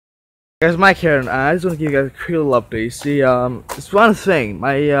Guys, Mike here, and I just want to give you guys a quick little update. See, it's one thing.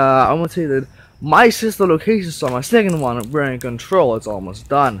 I want to say that my sister location song, my second one, We're in Control, it's almost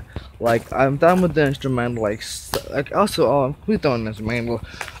done. Like, I'm done with the instrumental. I'm completely done with the instrumental.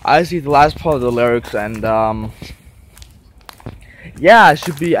 I see the last part of the lyrics, and yeah, I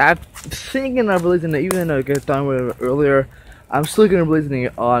should be. I'm thinking of releasing it, even though I get done with it earlier. I'm still gonna be releasing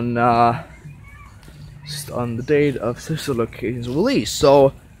it on the date of sister location's release.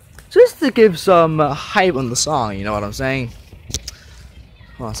 So, just to give some hype on the song, you know what I'm saying?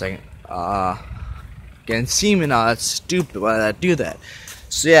 Hold on a second. Can see me now, that's stupid, why did I do that?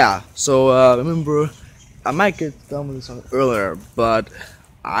 So yeah, remember, I might get done with the song earlier, but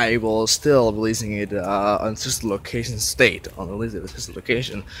I will still releasing it on sister location state, on the release of the sister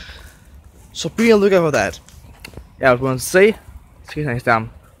location. So be on the lookout for that. Yeah, I was going to say, see you next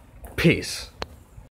time. Peace.